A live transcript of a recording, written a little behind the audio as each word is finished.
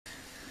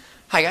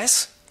Hi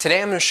guys,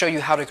 today I'm going to show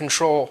you how to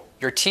control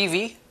your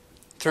TV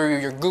through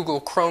your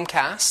Google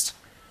Chromecast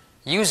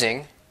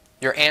using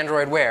your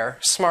Android Wear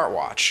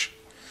smartwatch.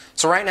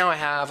 So right now I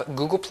have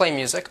Google Play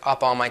Music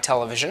up on my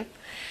television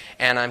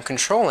and I'm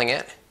controlling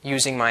it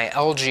using my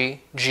LG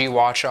G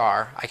Watch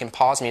R. I can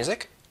pause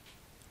music,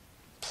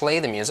 play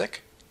the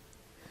music,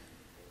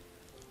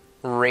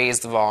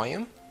 raise the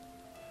volume,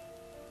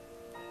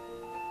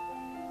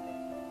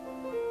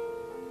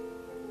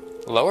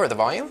 lower the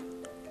volume,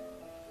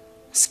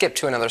 skip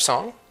to another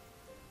song,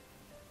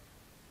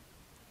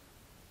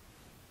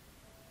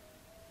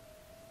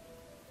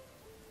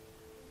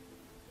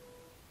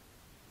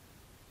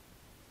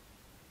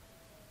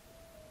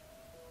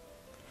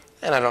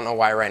 and I don't know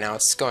why right now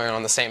it's going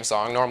on the same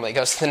song. Normally it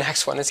goes to the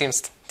next one. It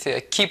seems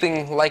to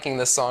liking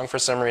this song for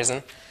some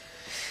reason.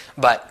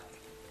 But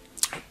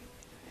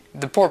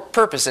the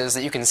purpose is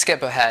that you can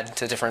skip ahead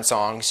to different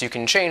songs, you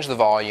can change the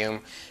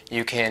volume,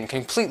 you can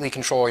completely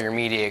control your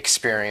media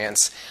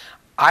experience.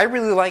 I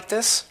really like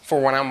this for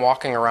when I'm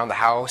walking around the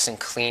house and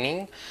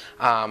cleaning,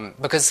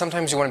 because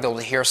sometimes you want to be able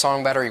to hear a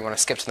song better, you want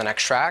to skip to the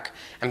next track,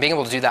 and being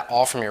able to do that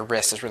all from your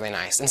wrist is really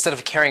nice. Instead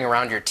of carrying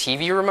around your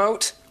TV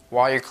remote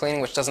while you're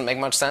cleaning, which doesn't make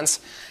much sense,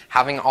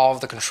 having all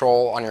of the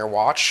control on your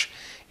watch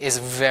is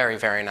very,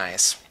 very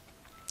nice.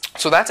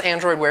 So that's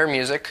Android Wear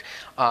Music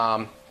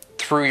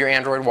through your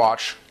Android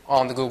watch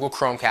on the Google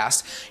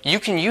Chromecast. You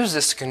can use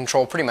this to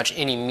control pretty much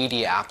any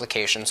media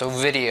application, so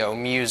video,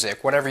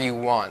 music, whatever you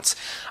want,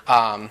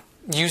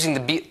 using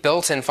the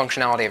built-in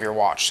functionality of your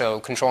watch, so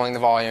controlling the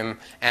volume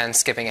and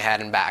skipping ahead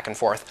and back and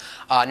forth.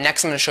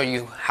 Next I'm going to show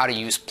you how to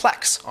use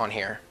Plex on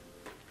here.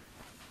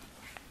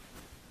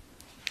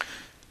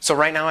 So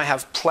right now I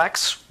have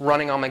Plex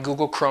running on my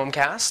Google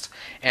Chromecast,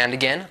 and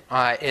again,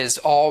 it is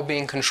all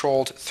being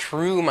controlled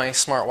through my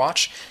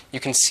smartwatch. You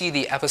can see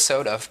the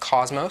episode of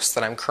Cosmos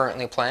that I'm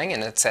currently playing,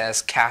 and it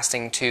says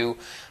casting to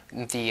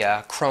the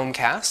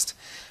Chromecast.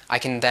 I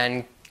can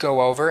then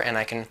go over and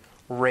I can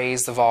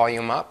raise the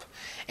volume up.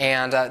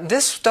 And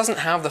this doesn't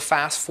have the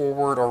fast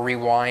forward or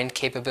rewind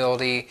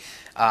capability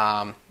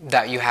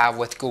that you have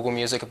with Google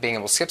Music of being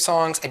able to skip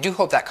songs. I do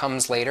hope that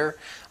comes later,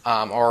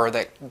 or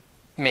that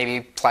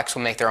maybe Plex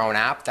will make their own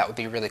app. That would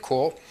be really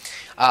cool.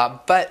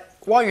 But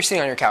while you're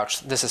sitting on your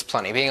couch, this is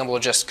plenty. Being able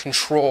to just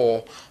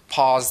control,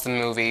 pause the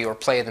movie, or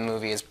play the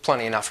movie is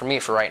plenty enough for me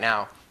for right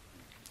now.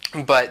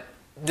 But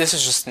this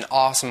is just an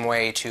awesome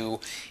way to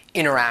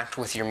interact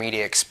with your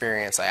media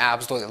experience. I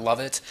absolutely love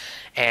it.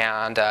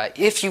 And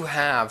if you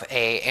have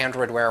a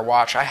Android Wear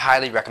watch, I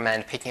highly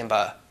recommend picking up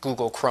a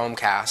Google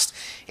Chromecast.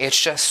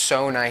 It's just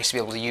so nice to be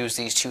able to use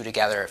these two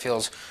together. It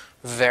feels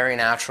very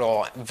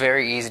natural,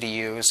 very easy to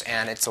use,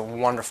 and it's a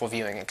wonderful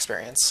viewing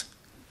experience.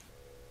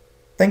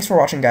 Thanks for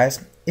watching,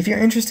 guys. If you're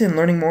interested in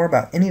learning more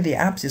about any of the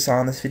apps you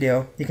saw in this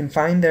video, you can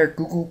find their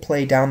Google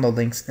Play download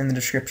links in the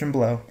description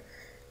below.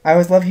 I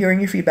always love hearing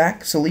your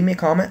feedback, so leave me a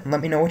comment and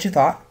let me know what you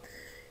thought.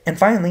 And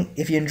finally,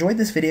 if you enjoyed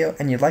this video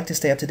and you'd like to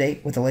stay up to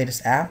date with the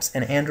latest apps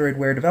and Android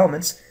Wear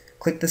developments,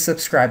 click the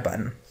subscribe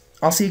button.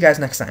 I'll see you guys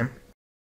next time.